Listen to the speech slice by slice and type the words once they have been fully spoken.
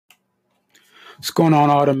What's going on,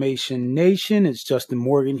 Automation Nation? It's Justin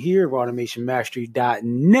Morgan here of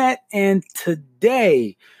AutomationMastery.net. And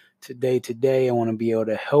today, I want to be able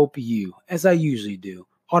to help you, as I usually do,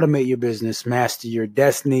 automate your business, master your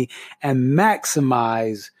destiny, and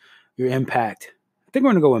maximize your impact. I think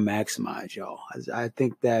we're going to go with maximize, y'all. I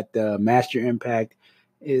think that master your impact,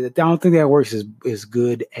 I don't think that works as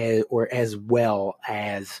good as or as well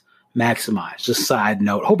as maximize. Just side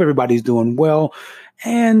note. Hope everybody's doing well.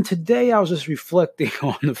 And today I was just reflecting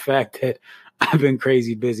on the fact that I've been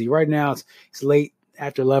crazy busy. Right now it's late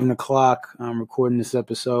after 11 o'clock. I'm recording this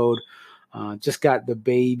episode. Just got the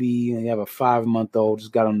baby. I have a 5-month-old.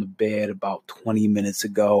 Just got on the bed about 20 minutes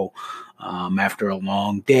ago after a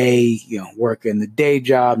long day, working the day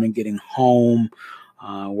job and getting home,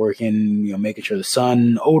 working, making sure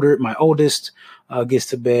my oldest, gets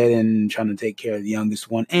to bed and trying to take care of the youngest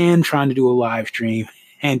one and trying to do a live stream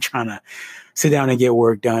and trying to sit down and get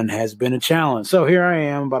work done has been a challenge. So here I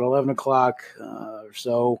am about 11 o'clock or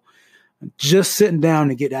so, just sitting down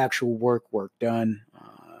to get actual work done,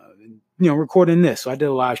 recording this. So I did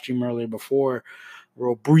a live stream earlier before,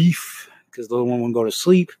 real brief, because the little one wouldn't go to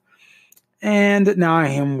sleep. And now I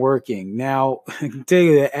am working. Now, I can tell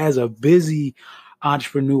you that as a busy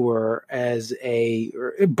entrepreneur, as a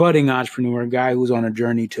budding entrepreneur, a guy who's on a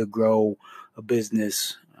journey to grow a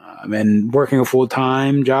business, and working a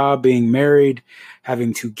full-time job, being married,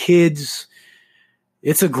 having 2 kids,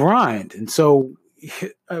 it's a grind. And so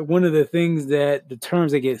one of the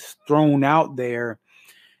terms that gets thrown out there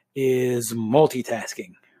is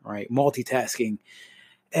multitasking, right? Multitasking.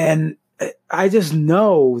 And I just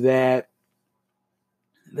know that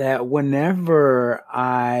whenever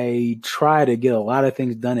I try to get a lot of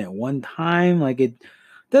things done at one time, it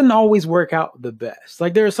doesn't always work out the best.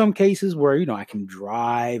 Like there are some cases where, I can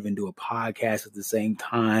drive and do a podcast at the same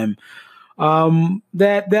time,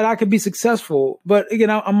 that I could be successful. But again,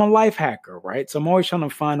 I'm a life hacker, right? So I'm always trying to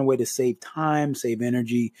find a way to save time, save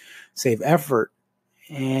energy, save effort,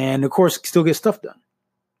 and of course, still get stuff done.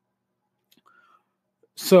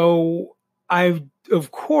 So I'm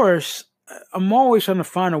always trying to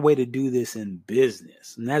find a way to do this in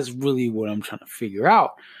business. And that's really what I'm trying to figure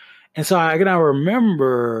out. And so I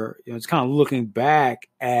remember, it's kind of looking back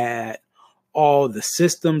at all the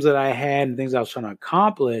systems that I had and things I was trying to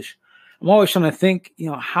accomplish. I'm always trying to think,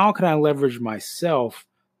 how can I leverage myself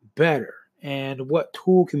better? And what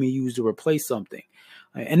tool can we use to replace something?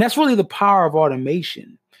 And that's really the power of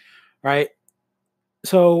automation, right?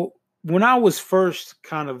 So when I was first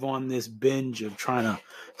kind of on this binge of trying to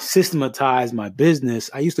systematize my business,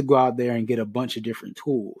 I used to go out there and get a bunch of different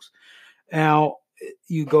tools. Now,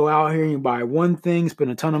 you go out here and you buy one thing,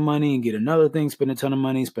 spend a ton of money, and get another thing, spend a ton of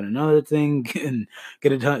money, spend another thing, and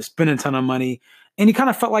spend a ton of money. And you kind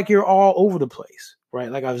of felt like you're all over the place,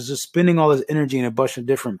 right? Like I was just spending all this energy in a bunch of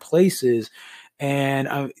different places, and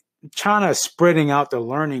I'm trying to spreading out the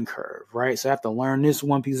learning curve, right? So I have to learn this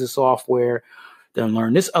one piece of software, then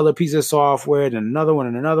learn this other piece of software, then another one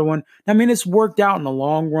and another one. I mean, it's worked out in the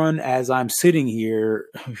long run as I'm sitting here,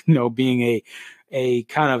 being a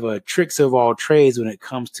kind of a tricks of all trades when it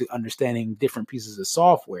comes to understanding different pieces of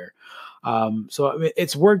software. So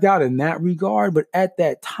it's worked out in that regard, but at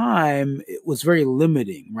that time it was very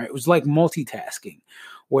limiting, right? It was like multitasking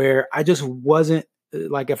where I just wasn't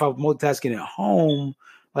like, if I was multitasking at home,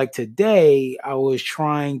 like today, I was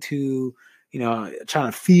trying to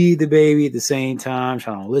feed the baby at the same time,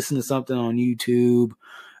 trying to listen to something on YouTube.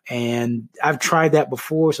 And I've tried that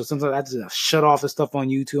before. So sometimes I just shut off the stuff on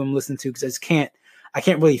YouTube I'm listening to because I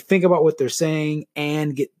can't really think about what they're saying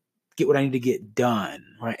and get what I need to get done,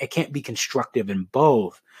 right? I can't be constructive in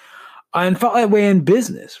both. And felt that way in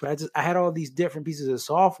business, right? I had all these different pieces of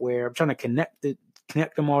software. I'm trying to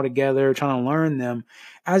connect them all together, trying to learn them.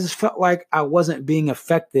 I just felt like I wasn't being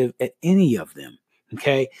effective at any of them.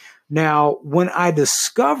 Okay. Now, when I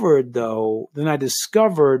discovered, and I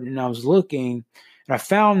was looking and I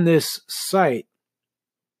found this site.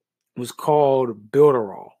 It was called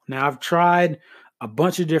Builderall. Now, I've tried a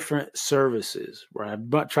bunch of different services, right?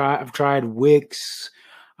 I've tried Wix.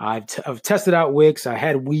 I've tested out Wix. I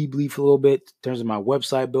had Weebly for a little bit in terms of my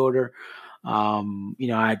website builder.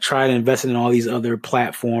 I tried investing in all these other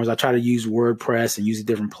platforms. I tried to use WordPress and use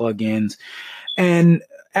different plugins. And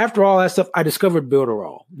after all that stuff, I discovered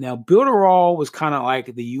Builderall. Now, Builderall was kind of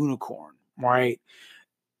like the unicorn, right?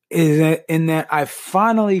 In that I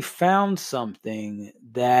finally found something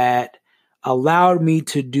that allowed me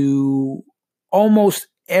to do almost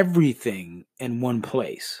everything in one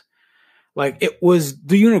place. Like it was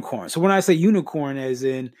the unicorn. So when I say unicorn, as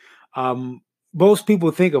in most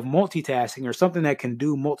people think of multitasking or something that can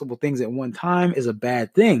do multiple things at one time is a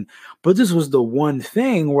bad thing. But this was the one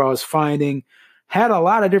thing where I was finding had a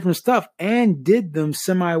lot of different stuff and did them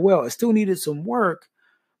semi well. It still needed some work,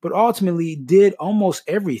 but ultimately did almost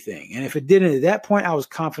everything. And if it didn't at that point, I was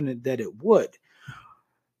confident that it would.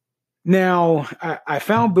 Now, I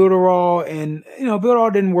found Builderall, and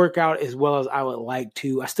Builderall didn't work out as well as I would like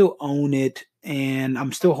to. I still own it, and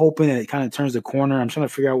I'm still hoping that it kind of turns the corner. I'm trying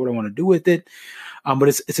to figure out what I want to do with it. But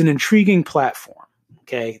it's an intriguing platform,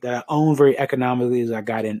 okay, that I own very economically as I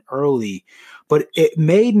got in early. But it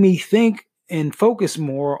made me think and focus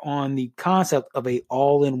more on the concept of a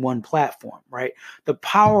all-in-one platform, right? The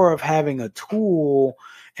power of having a tool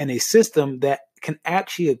and a system that can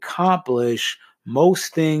actually accomplish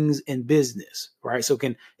most things in business, right? So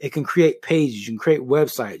it can create pages, you can create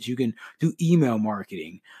websites, you can do email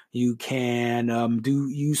marketing, you can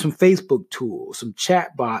use some Facebook tools, some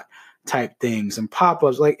chatbot type things, some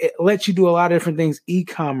pop-ups. Like, it lets you do a lot of different things,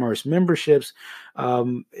 e-commerce, memberships.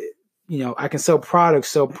 I can sell products,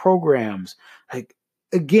 sell programs. Like,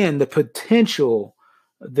 again, the potential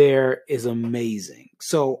there is amazing.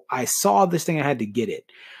 So I saw this thing, I had to get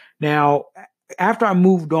it. Now, after I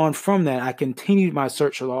moved on from that, I continued my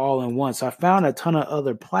search for the all-in-one. So I found a ton of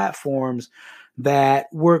other platforms that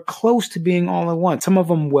were close to being all-in-one. Some of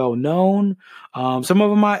them well-known. Some of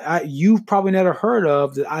them you've probably never heard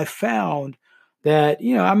of, that I found that,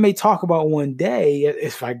 I may talk about one day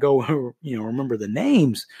if I go, remember the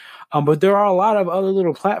names. But there are a lot of other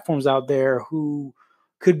little platforms out there who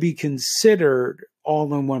could be considered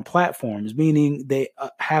all-in-one platforms, meaning they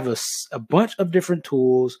have a bunch of different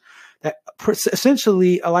tools that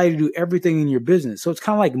essentially allow you to do everything in your business. So it's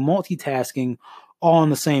kind of like multitasking all on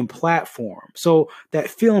the same platform. So that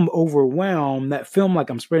feeling overwhelmed, that feeling like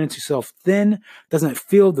I'm spreading yourself thin, doesn't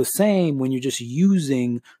feel the same when you're just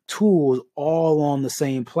using tools all on the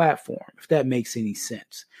same platform, if that makes any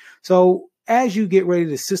sense. So as you get ready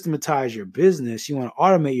to systematize your business, you want to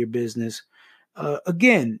automate your business.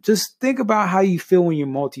 Again, just think about how you feel when you're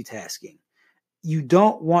multitasking. You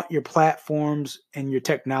don't want your platforms and your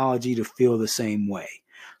technology to feel the same way.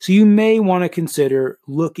 So you may want to consider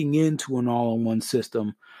looking into an all-in-one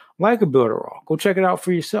system like a Builderall. Go check it out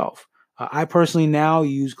for yourself. I personally now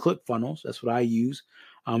use ClickFunnels. That's what I use.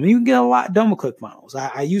 And you can get a lot done with ClickFunnels.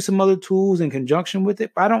 I use some other tools in conjunction with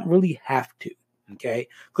it, but I don't really have to. Okay.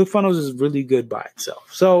 ClickFunnels is really good by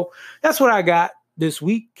itself. So that's what I got this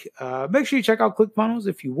week. Make sure you check out ClickFunnels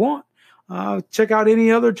if you want. Check out any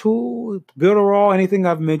other tool, Builderall, anything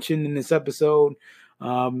I've mentioned in this episode.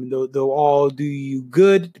 They'll all do you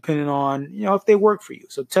good depending on, if they work for you.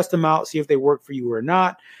 So test them out, see if they work for you or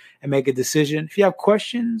not, and make a decision. If you have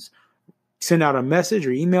questions, send out a message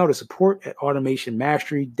or email to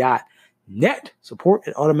support@automationmastery.net,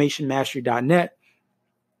 support@automationmastery.net.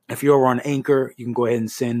 If you're over on Anchor, you can go ahead and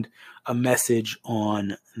send a message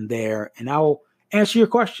on there, and I will answer your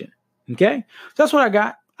question. Okay? So that's what I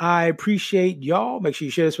got. I appreciate y'all. Make sure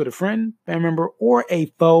you share this with a friend, family member, or a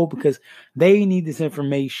foe, because they need this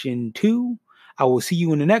information too. I will see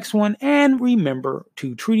you in the next one. And remember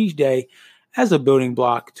to treat each day as a building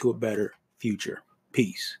block to a better future.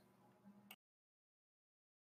 Peace.